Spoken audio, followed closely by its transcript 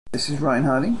This is Ryan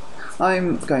Harding.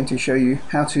 I'm going to show you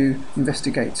how to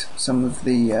investigate some of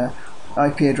the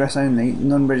IP address only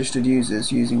non-registered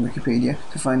users using Wikipedia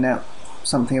to find out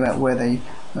something about where they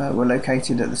were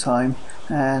located at the time,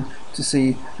 and to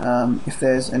see if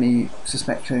there's any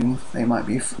suspecting they might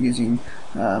be using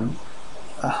a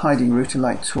hiding router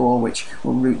like Tor, which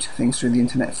will route things through the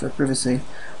internet for privacy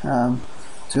to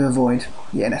avoid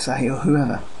the NSA or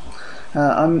whoever.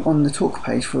 I'm on the talk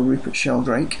page for Rupert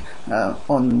Sheldrake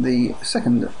on the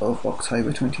 2nd of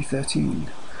October 2013,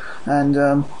 and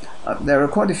there are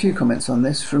quite a few comments on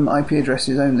this from IP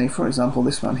addresses only. For example,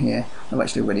 this one here, I've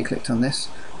actually already clicked on this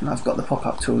and I've got the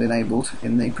pop-up tool enabled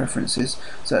in the preferences,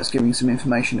 so it's giving some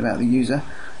information about the user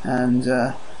and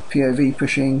POV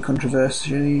pushing,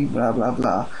 controversy, blah blah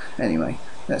blah. Anyway,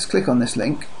 let's click on this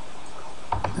link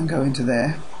and go into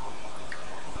there.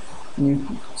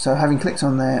 So having clicked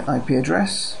on their IP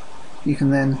address, you can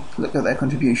then look at their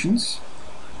contributions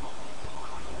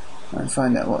and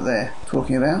find out what they're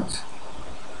talking about.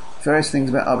 Various things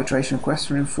about arbitration requests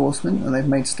for enforcement, and they've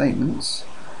made statements,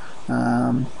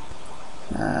 and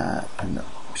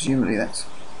presumably that's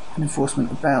an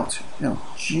enforcement about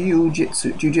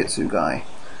jiu-jitsu guy.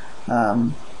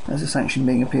 There's a sanction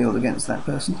being appealed against that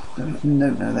person. Don't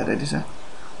know that editor.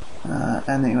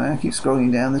 And anyway, I keep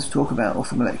scrolling down. There's talk about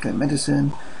orthomolecular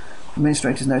medicine,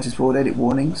 administrators notice board, edit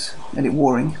warning.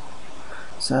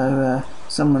 So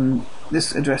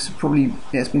this address probably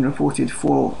it's been reported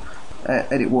for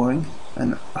edit warning,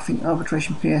 and I think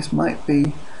arbitration PS might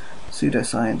be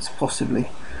pseudoscience,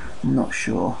 possibly. I'm not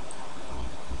sure.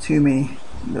 Too many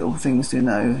little things to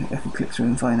know. I could click through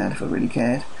and find out if I really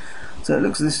cared. So it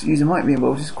looks as this user might be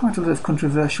involved in quite a lot of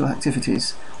controversial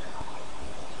activities.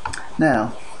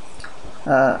 Now,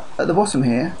 at the bottom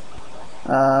here,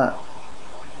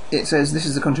 it says this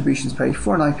is the contributions page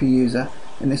for an IP user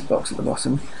in this box at the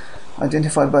bottom,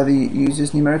 identified by the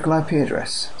user's numerical IP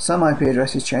address. Some IP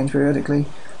addresses change periodically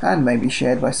and may be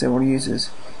shared by several users.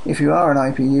 If you are an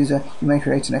IP user, you may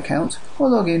create an account or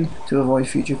log in to avoid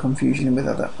future confusion with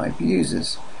other IP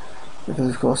users, because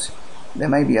of course there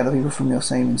may be other people from your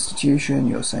same institution,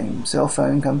 your same cell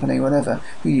phone company, whatever,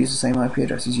 who use the same IP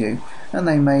address as you, and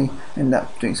they may end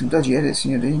up doing some dodgy edits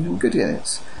and you're doing some good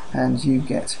edits, and you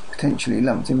get potentially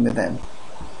lumped in with them.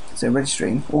 So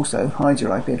registering also hides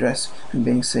your IP address from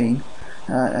being seen,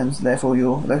 and therefore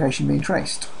your location being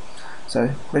traced.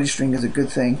 So registering is a good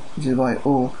thing, which is why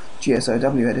all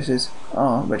GSOW editors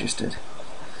are registered.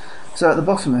 So at the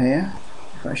bottom here,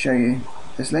 if I show you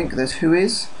this link, there's who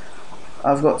is.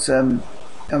 I've got I'm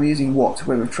using Web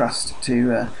of Trust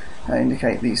to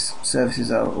indicate these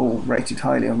services are all rated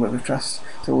highly on Web of Trust.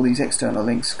 So all these external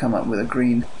links come up with a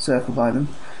green circle by them.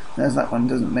 There's that one,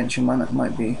 doesn't mention one. That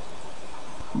might be,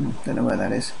 don't know where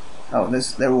that is. Oh,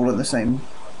 they're all on the same.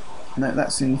 No,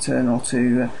 that's internal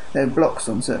to. There are blocks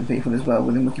on certain people as well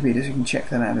within Wikipedia, so you can check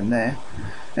them out in there.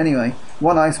 Anyway,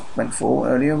 one I went for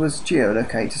earlier was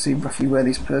geolocate, to see roughly where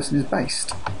this person is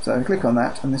based. So I click on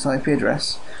that and this IP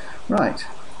address. Right,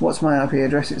 what's my IP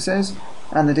address, it says,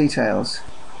 and the details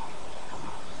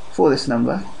for this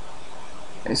number.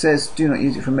 It says do not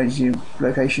use it for emergency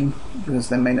location, because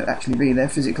they may not actually be there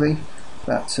physically,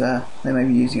 but they may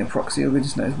be using a proxy or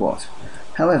goodness knows what.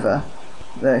 However,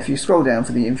 if you scroll down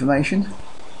for the information,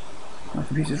 my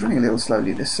computer's running a little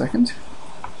slowly this second.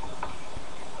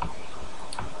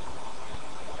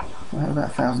 I have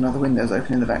about 1,000 other windows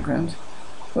open in the background.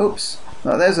 Oops.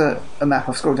 Well, there's a map.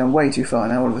 I've scrolled down way too far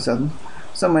now all of a sudden.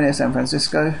 Somewhere near San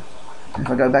Francisco. If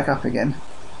I go back up again,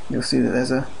 you'll see that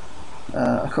there's a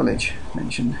college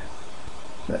mentioned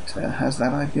that has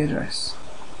that IP address.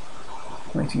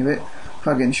 Waiting a bit.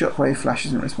 Plugin Shockwave Flash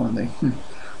isn't responding.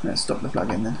 Let's stop the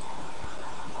plugin then.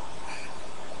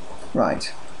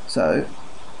 Right, so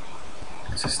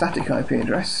it's a static IP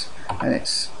address, and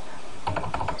it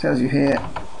tells you here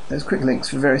there's quick links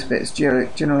for various bits: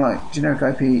 generic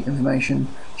IP information,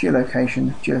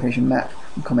 geolocation map,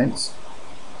 and comments.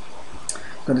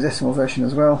 Got a decimal version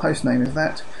as well. Host name is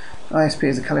that. ISP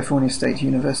is a California State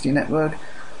University network,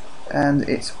 and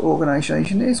its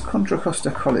organisation is Contra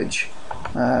Costa College.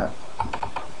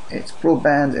 It's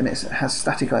broadband and it has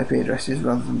static IP addresses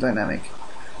rather than dynamic.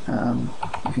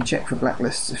 You can check for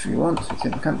blacklists if you want. It's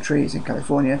in the country, it's in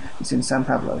California, it's in San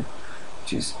Pablo,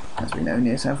 which is, as we know,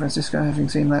 near San Francisco, having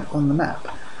seen that on the map.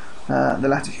 The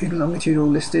latitude and longitude all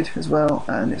listed as well,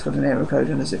 and it's got an area code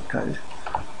and a zip code,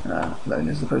 known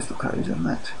as the postal code on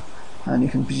that. And you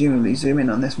can presumably zoom in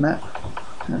on this map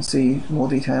and see more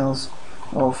details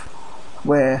of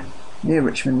where, near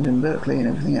Richmond and Berkeley and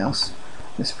everything else,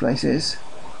 this place is,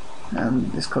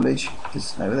 and this college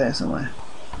is over there somewhere.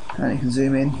 And you can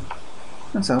zoom in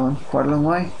and so on, quite a long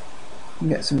way. You can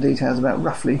get some details about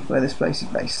roughly where this place is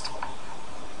based.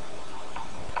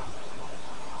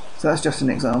 So that's just an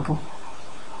example,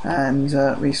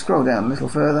 and we scroll down a little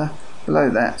further. Below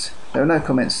that, there are no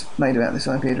comments made about this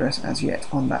IP address as yet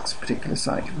on that particular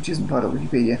site, which isn't part of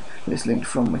Wikipedia, but it's linked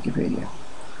from Wikipedia.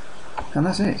 And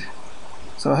that's it.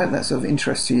 So I hope that's of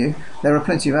interest to you. There are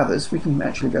plenty of others. We can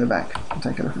actually go back and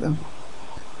take a look at them.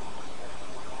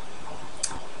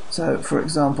 So, for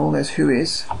example, there's who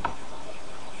is.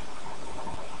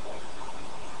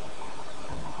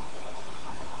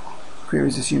 Query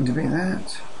is assumed to be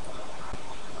that.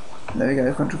 There we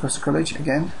go, Contra Costa College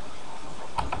again.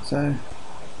 So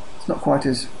it's not quite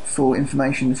as full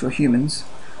information for humans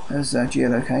as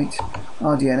geolocate.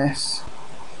 RDNS,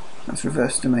 that's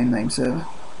reverse domain name server.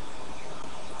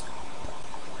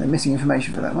 They're missing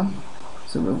information for that one,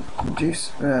 so we'll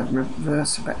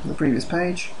reverse back to the previous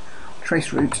page.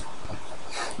 Trace route,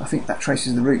 I think that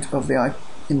traces the route of the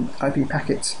IP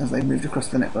packets as they've moved across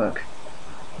the network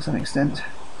to some extent,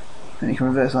 and you can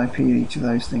reverse IP each of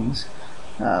those things.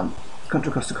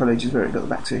 Contra Costa College is where it got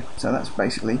back to, so that's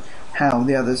basically how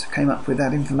the others came up with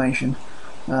that information,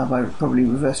 by probably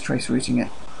reverse trace routing it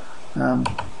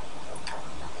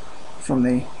from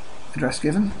the address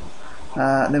given.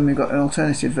 Then we've got an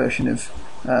alternative version of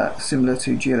similar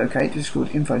to geolocate, which is called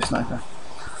Info Sniper.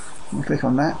 We click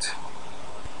on that,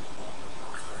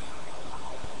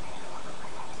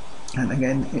 and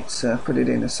again it's put it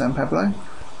in as San Pablo,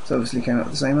 so obviously came up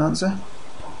with the same answer.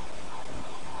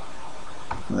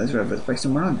 And those are adverts based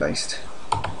on where I'm based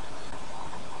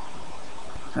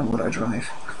and what I drive.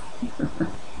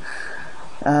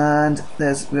 And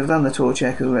we've done the tour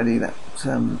check already. That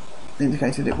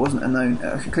indicated it wasn't a known.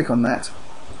 If you click on that,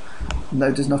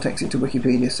 node does not exit to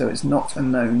Wikipedia, so it's not a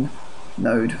known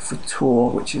node for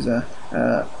Tor, which is an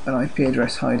IP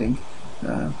address hiding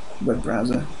web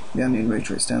browser, the onion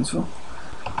router it stands for,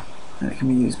 and it can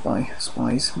be used by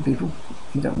spies and people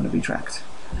who don't want to be tracked.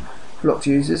 Blocked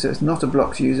users, so it's not a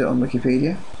blocked user on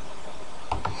Wikipedia.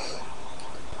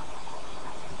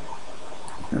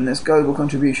 And there's global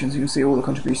contributions. You can see all the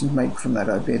contributions made from that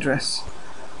IP address.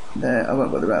 There, I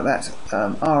won't bother about that.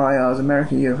 RIRs,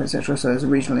 America, Europe, etc. So there's a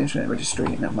regional internet registry,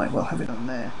 and that might well have it on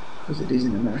there because it is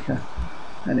in America,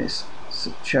 and it's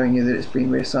showing you that it's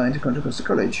been reassigned to Contra Costa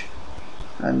College,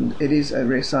 and it is a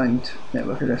reassigned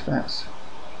network address perhaps,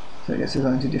 so it gets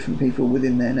assigned to different people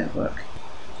within their network.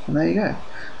 And there you go.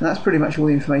 And that's pretty much all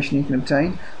the information you can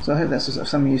obtain. So I hope that's of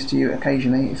some use to you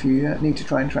occasionally if you need to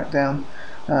try and track down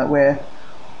where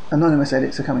anonymous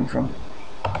edits are coming from.